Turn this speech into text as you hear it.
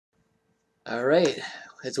All right,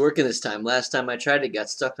 it's working this time. Last time I tried it, got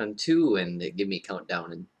stuck on 2, and it gave me a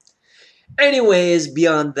countdown. And anyways,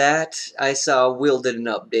 beyond that, I saw Will did an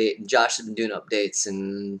update, and Josh has been doing updates,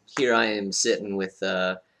 and here I am sitting with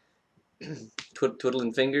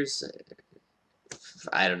twiddling fingers.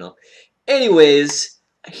 I don't know. Anyways,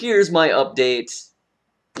 here's my update.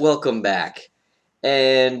 Welcome back,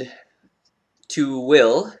 and to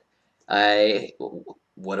Will, I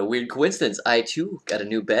what a weird coincidence. I too got a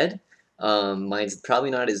new bed. Mine's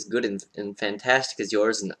probably not as good and fantastic as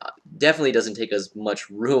yours, and definitely doesn't take as much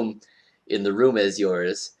room in the room as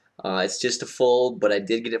yours. It's just a full, but I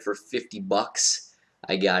did get it for 50 bucks.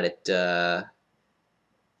 I got it.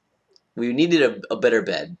 We needed a better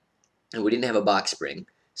bed, and we didn't have a box spring.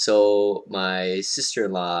 So my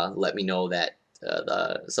sister-in-law let me know that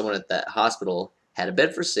someone at that hospital had a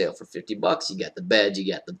bed for sale for 50 bucks. You got the bed,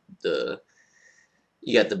 you got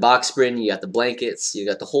the box spring, you got the blankets, you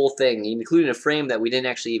got the whole thing, including a frame that we didn't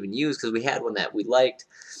actually even use because we had one that we liked.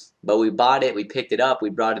 But we bought it, we picked it up, we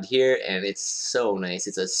brought it here, and it's so nice.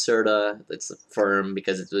 It's a Serta, it's firm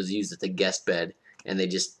because it was used as a guest bed, and they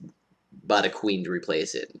just bought a queen to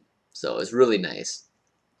replace it. So it's really nice.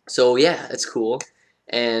 So yeah, that's cool,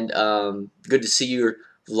 and good to see you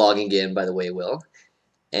vlogging again. By the way, Will,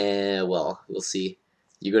 and well, we'll see.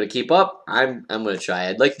 You're gonna keep up. I'm gonna try.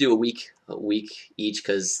 I'd like to do a week each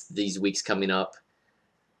because these weeks coming up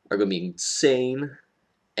are gonna be insane.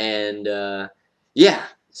 And yeah,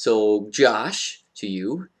 so Josh, to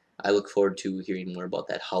you, I look forward to hearing more about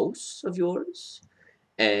that house of yours.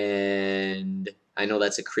 And I know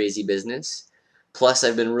that's a crazy business. Plus,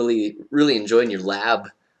 I've been really enjoying your lab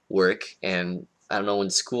work. And I don't know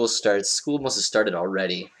when school starts. School must have started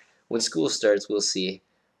already. When school starts, we'll see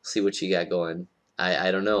what you got going.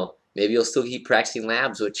 I don't know. Maybe you'll still keep practicing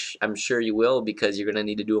labs, which I'm sure you will because you're gonna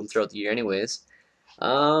need to do them throughout the year anyways.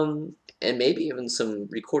 And maybe even some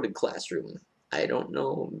recorded classroom. I don't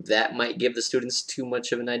know. That might give the students too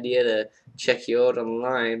much of an idea to check you out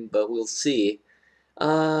online, but we'll see.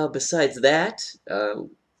 Besides that,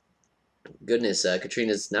 goodness,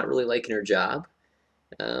 Katrina's not really liking her job.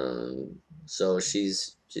 So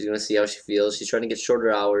she's gonna see how she feels. She's trying to get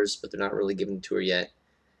shorter hours, but they're not really giving it to her yet.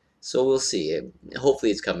 So we'll see.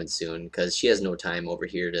 Hopefully it's coming soon because she has no time over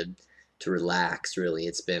here to relax. Really,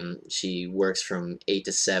 it's been she works from 8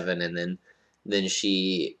 to 7, and then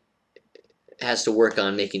she has to work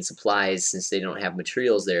on making supplies since they don't have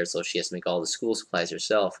materials there. So she has to make all the school supplies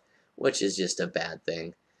herself, which is just a bad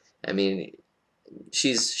thing. I mean,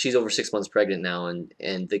 she's over 6 months pregnant now, and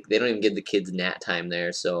they don't even give the kids nap time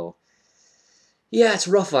there. So yeah, it's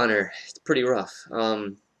rough on her. It's pretty rough.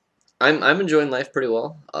 I'm enjoying life pretty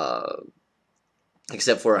well.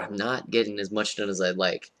 Except for I'm not getting as much done as I'd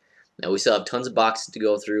like. Now we still have tons of boxes to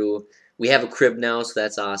go through. We have a crib now, so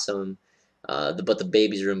that's awesome. But the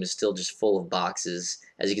baby's room is still just full of boxes.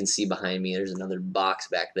 As you can see behind me, there's another box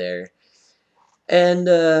back there. And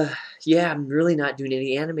yeah, I'm really not doing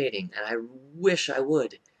any animating, and I wish I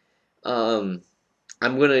would. Um,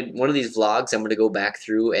 I'm gonna one of these vlogs. I'm gonna go back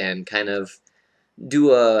through and kind of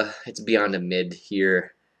do a. It's beyond a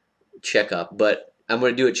mid-year checkup, but I'm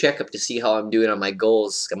going to do a checkup to see how I'm doing on my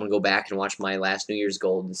goals. I'm going to go back and watch my last New Year's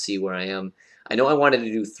goal and see where I am. I know I wanted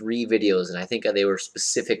to do 3 videos, and I think they were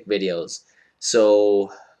specific videos.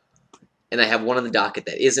 So, and I have one on the docket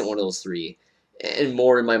that isn't one of those 3, and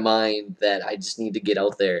more in my mind that I just need to get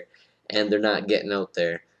out there, and they're not getting out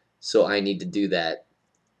there. So I need to do that.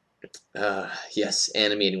 Yes,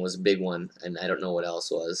 animating was a big one, and I don't know what else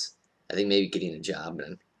was. I think maybe getting a job,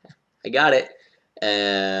 and I got it.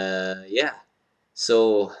 Yeah.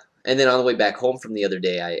 So, and then on the way back home from the other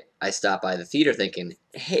day, I stopped by the theater thinking,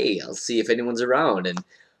 hey, I'll see if anyone's around. And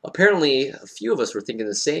apparently, a few of us were thinking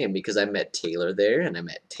the same because I met Taylor there, and I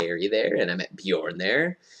met Terry there, and I met Bjorn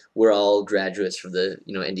there. We're all graduates from the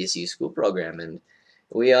NDSU school program, and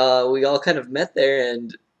we all kind of met there,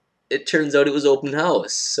 and it turns out it was open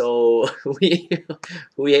house. So we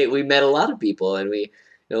met a lot of people, and it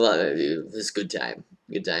was a good time,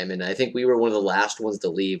 and I think we were one of the last ones to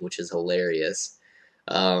leave, which is hilarious.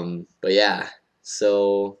 But yeah,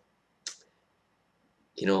 so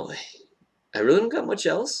you know, I really don't got much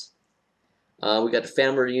else. We got the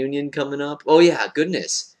family reunion coming up. Oh yeah,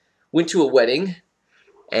 goodness, went to a wedding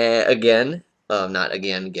again. Not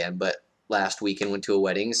again, but last weekend went to a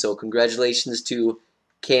wedding. So congratulations to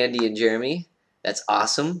Candy and Jeremy. That's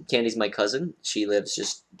awesome. Candy's my cousin. She lives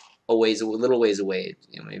just a little ways away.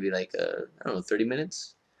 Maybe like I don't know, 30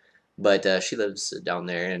 minutes. But she lives down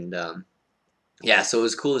there, and yeah, so it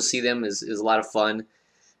was cool to see them. It was a lot of fun.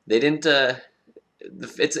 They didn't.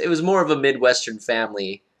 It was more of a Midwestern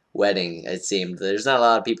family wedding. It seemed there's not a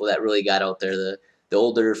lot of people that really got out there. The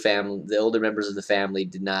older members of the family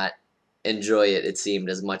did not enjoy it. It seemed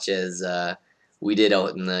as much as we did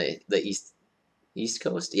out in the East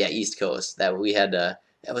Coast. Yeah, East Coast. That we had.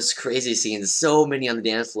 That was crazy seeing so many on the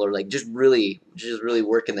dance floor, like just really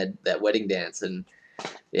working that wedding dance. And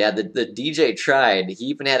yeah, the DJ tried. He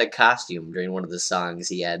even had a costume during one of the songs.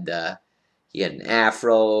 He had an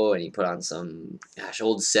afro and he put on some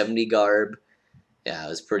old 70 garb. Yeah, it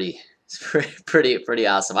was pretty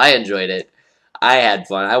awesome. I enjoyed it. I had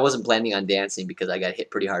fun. I wasn't planning on dancing because I got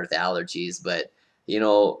hit pretty hard with allergies, but you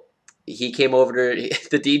know, he came over to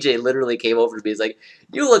the DJ literally came over to me. He's like,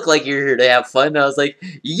 "You look like you're here to have fun." And I was like,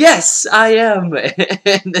 "Yes, I am."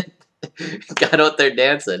 And then got out there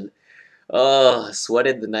dancing. Oh,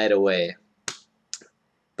 sweated the night away.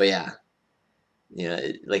 But yeah,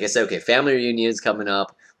 like I said, okay, family reunion is coming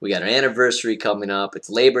up. We got our anniversary coming up. It's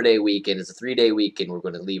Labor Day weekend. It's a 3-day weekend. We're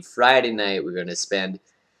going to leave Friday night. We're going to spend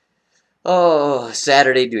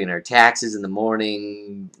Saturday doing our taxes in the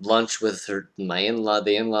morning, lunch with the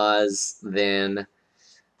in-laws, then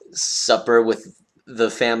supper with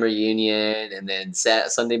the family reunion, and then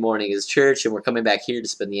Sunday morning is church, and we're coming back here to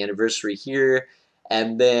spend the anniversary here,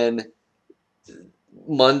 and then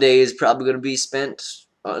Monday is probably going to be spent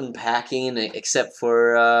unpacking, except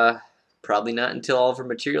for probably not until all of her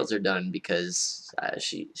materials are done because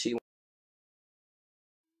she